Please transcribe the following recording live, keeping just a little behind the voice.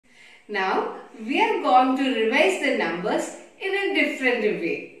Now we are going to revise the numbers in a different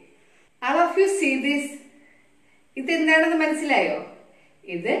way. All of you see this? ഇതെന്താണെന്ന് മനസ്സിലായോ?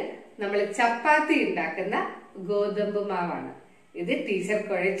 ഇത് നമ്മൾ ചപ്പാത്തി ഉണ്ടാക്കുന്ന ഗോതമ്പ് മാവാണ്. ഇത് ടീച്ചർ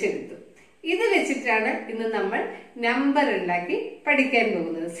കുഴച്ചെടുത്തു. ഇത് വെച്ചിട്ടാണ് ഇന്ന് നമ്മൾ നമ്പർ ഉണ്ടാക്കി പഠിക്കാൻ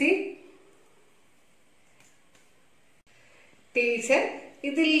പോകുന്നത്. സി, ടീച്ചർ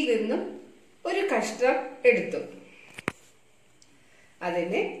ഇതിൽ നിന്നും ഒരു കഷ്ണം എടുത്തു.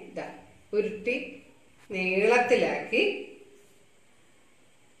 അതിനെ ഉരുട്ടി നീളത്തിലാക്കി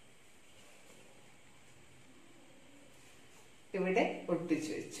ഇവിടെ ഒട്ടിച്ചു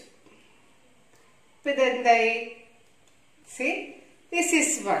വെച്ചു. ഇപ്പൊ ഇതെന്തായി? C, this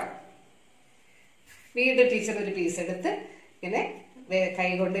is 1. വീണ്ടും ടീച്ചർ ഒരു പീസ് എടുത്ത് ഇങ്ങനെ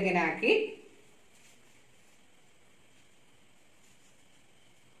കൈകൊണ്ട് ഇങ്ങനെ ആക്കി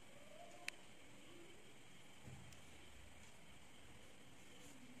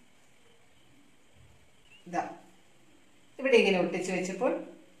ഇവിടെ ഇങ്ങനെ ഒട്ടിച്ചു വെച്ചപ്പോൾ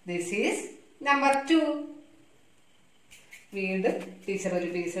ദിസ് ഈസ് നമ്പർ 2. വീണ്ടും ടീച്ചർ ഒരു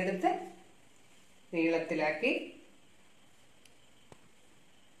പീസ് എടുത്ത് നീളത്തിലാക്കി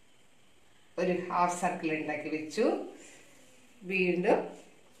ഒരു ഹാഫ് സർക്കിൾ ഉണ്ടാക്കി വെച്ചു. വീണ്ടും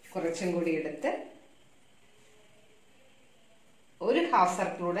കുറച്ചും കൂടി എടുത്ത് ഒരു ഹാഫ്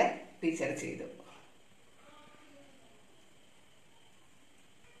സർക്കിളൂടെ ടീച്ചർ ചെയ്തു.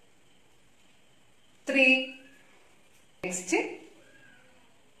 നെക്സ്റ്റ്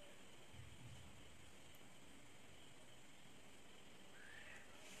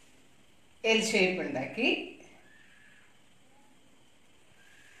എൽ ഷേപ്പ് ഉണ്ടാക്കി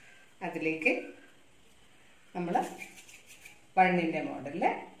അതിലേക്ക് നമ്മൾ 1ന്റെ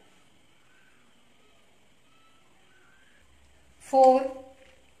മോഡലില് 4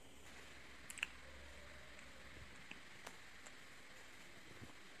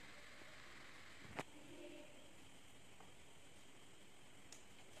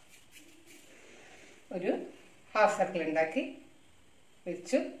 ഒരു ഹാഫ് സർക്കിൾ ഉണ്ടാക്കി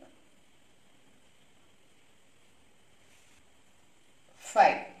വെച്ചു.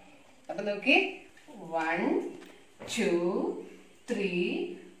 5. അപ്പൊ നോക്കി, 1 2 3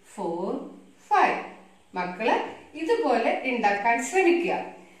 4 5. മക്കള് ഇതുപോലെ ഉണ്ടാക്കാൻ ശ്രമിക്കുക.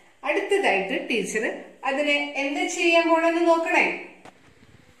 അടുത്തതായിട്ട് ടീച്ചർ അതിനെ എന്താ ചെയ്യാൻ പോണെന്ന് നോക്കണേ.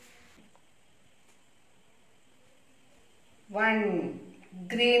 1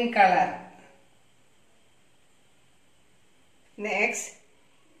 green colour. Next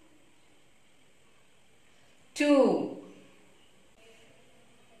 2.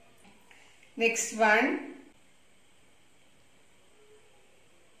 Next one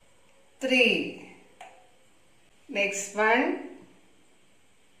 3. Next one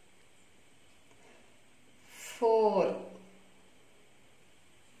 4.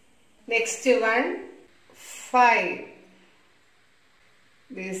 Next one 5.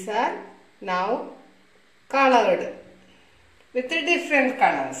 These are now colored with different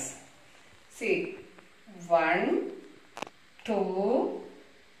colors. See, 1 2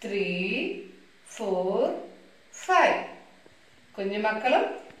 3 4 5. കുഞ്ഞുമക്കളും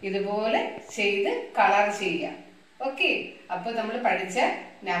ഇതുപോലെ ചെയ്ത് കളർ ചെയ്യാം. ഓക്കെ, അപ്പൊ നമ്മൾ പഠിച്ച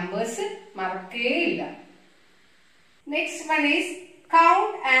numbers മറക്കേയില്ല. Next one is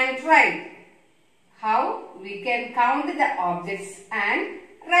count and right. How we can count the objects and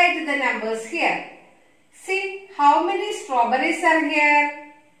write the numbers here. See how many strawberries are here?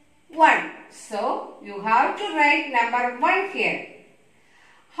 1. So you have to write number 1 here.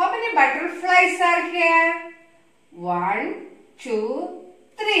 How many butterflies are here? 1 2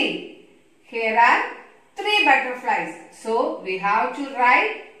 3. Here are 3 butterflies. So we have to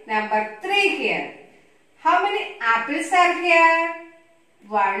write number 3 here. How many apples are here?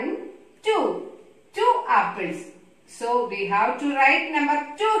 1 2. 2 apples. So we have to write number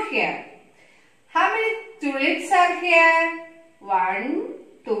 2 here. How many tulips are here? 1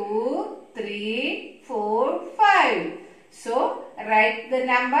 2 3 4 5. So write the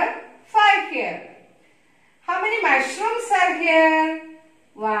number 5 here. How many mushrooms are here?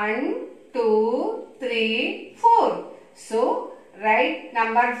 1 2 3 4. So write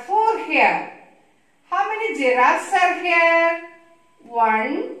number 4 here. How many giraffes are here?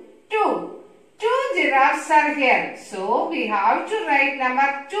 1 2. 2 giraffes are here. So we have to write number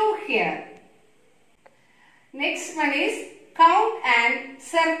 2 here. Next one is count and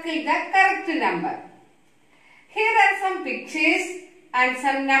circle the correct number. Here are some pictures and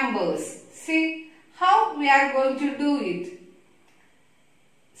some numbers. See how we are going to do it.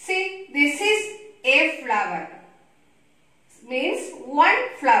 See, this is a flower. Means one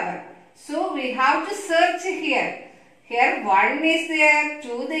flower. So we have to search here. Here 1 is there,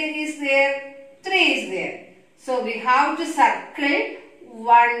 2 there is there. So we have to circle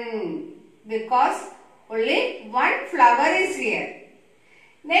 1 because only one flower is here.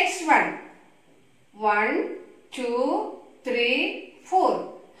 Next one. 1, 2, 3,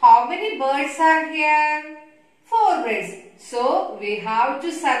 4. How many birds are here? 4 birds. So we have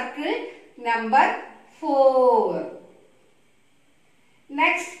to circle number 4.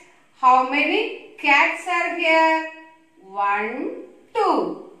 Next, how many cats are here? 1,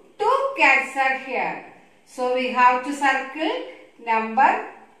 2. 2 cats are here. So we have to circle number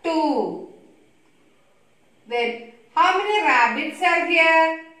 2. Then, how many rabbits are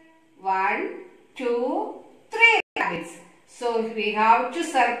here? 1, 2, 3 rabbits. So we have to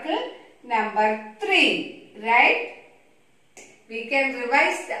circle number 3. Right? We can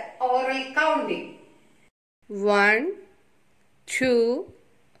revise the oral counting. 1, 2,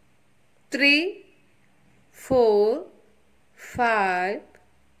 3, 4, 5,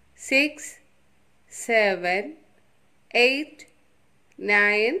 6, 7, 8,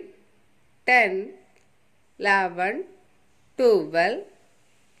 9, 10, 11, 12,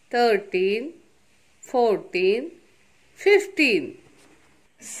 13, 14, 15.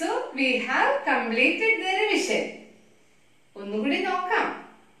 So we have completed the revision. ഒന്നുകൂടി നോക്കാം.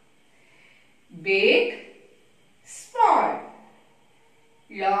 Big, small,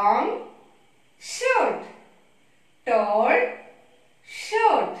 long, short, tall,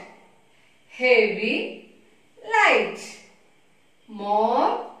 short, heavy, light,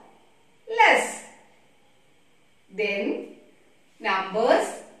 more, less. Then numbers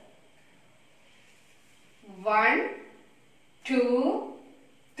 1, 2,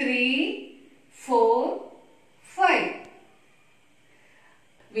 3, 4, 5.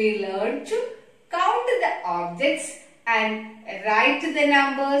 We learn to count the objects and write the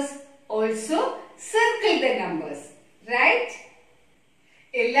numbers. Also circle the numbers. Right?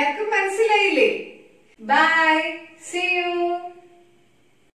 എല്ലാവർക്കും മനസ്സിലായില്ലേ? Bye. See you.